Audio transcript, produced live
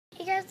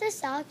this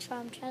is Alex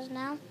from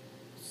Chesnow.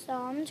 So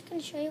I'm just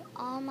going to show you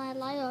all my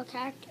LEGO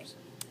characters.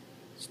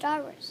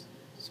 Star Wars.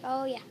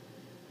 So yeah,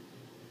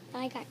 that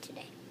I got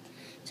today.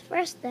 So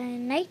first, the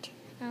Knight.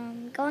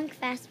 Going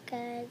fast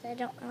because I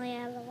don't really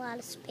have a lot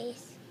of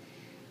space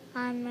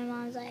on my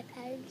mom's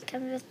iPad. It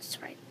comes with the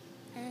sword,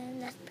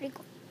 and that's pretty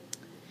cool.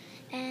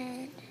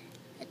 And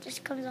it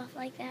just comes off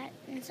like that,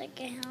 and it's like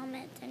a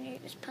helmet, and you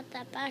just put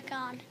that back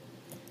on.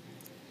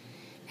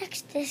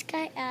 Next, this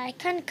guy, I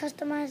kind of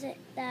customize it,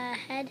 the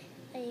head.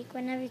 Like,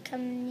 whenever you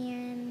come near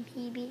him,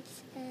 he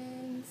beats.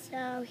 And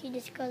so he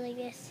just goes like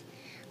this.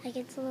 Like,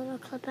 it's a little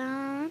clip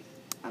on,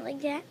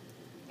 like that.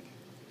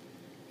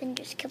 Then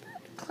just clip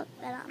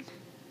that on.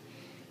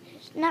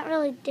 It's not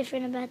really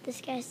different about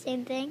this guy,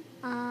 same thing.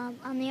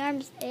 On the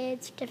arms,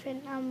 it's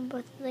different on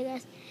both of the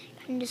guys.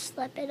 Kind of just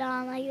slip it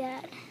on like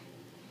that.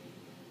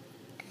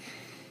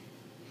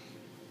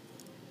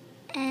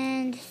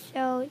 And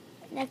so,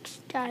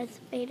 next, Darth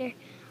Vader.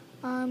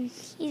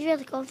 He's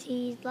really cool.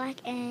 He's black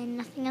and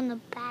nothing on the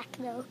back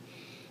though.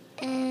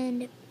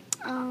 And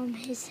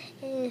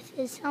if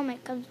his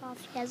helmet comes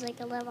off, he has like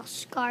a little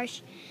scar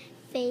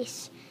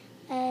face,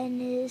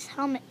 and his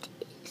helmet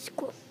is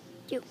cool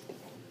too.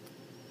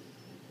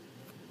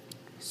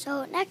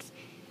 So next,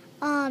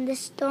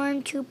 this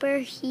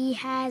stormtrooper, he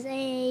has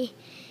a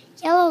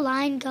yellow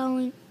line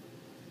going,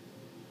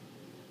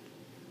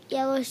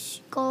 yellow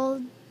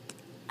gold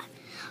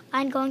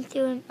line going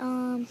through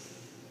him.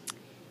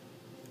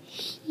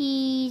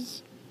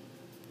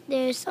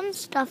 There's some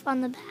stuff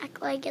on the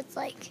back, like it's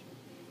like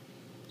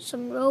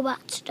some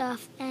robot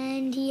stuff,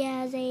 and he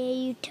has a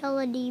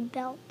utility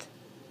belt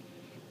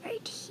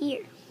right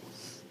here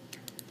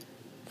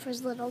for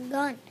his little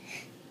gun.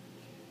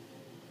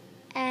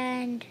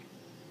 And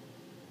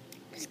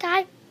this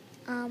guy,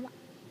 I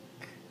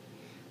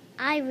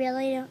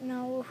really don't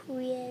know who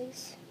he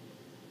is,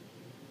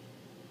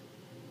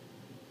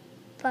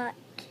 but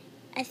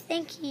I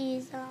think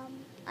he's,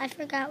 I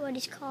forgot what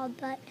he's called,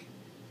 but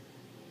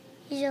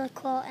he's really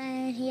cool,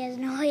 and he has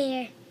no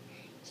hair.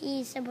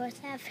 He's supposed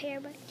to have hair,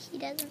 but he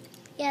doesn't.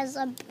 He has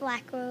a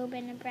black robe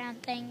and a brown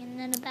thing, and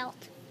then a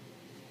belt.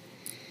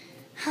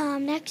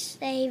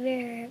 Next, a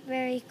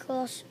very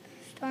cool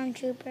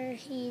stormtrooper.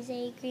 He's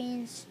a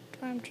green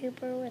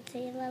stormtrooper with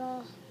a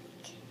little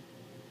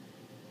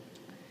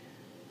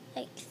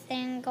like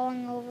thing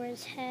going over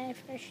his head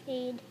for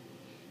shade.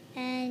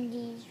 And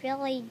he's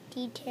really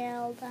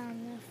detailed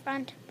on the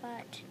front,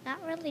 but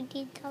not really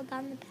detailed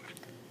on the back.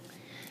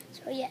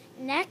 So yeah,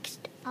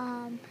 next,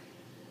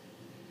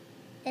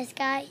 this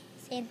guy,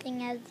 same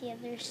thing as the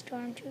other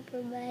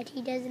stormtrooper, but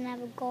he doesn't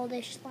have a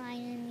goldish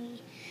line, and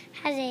he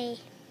has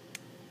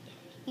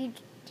a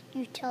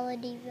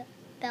utility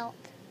belt.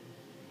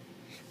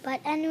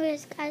 But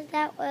anyways, guys,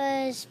 that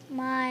was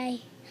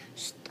my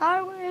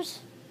Star Wars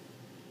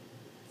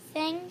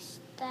things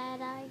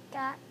that I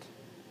got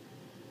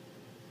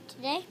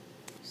today.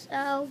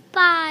 So,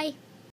 bye.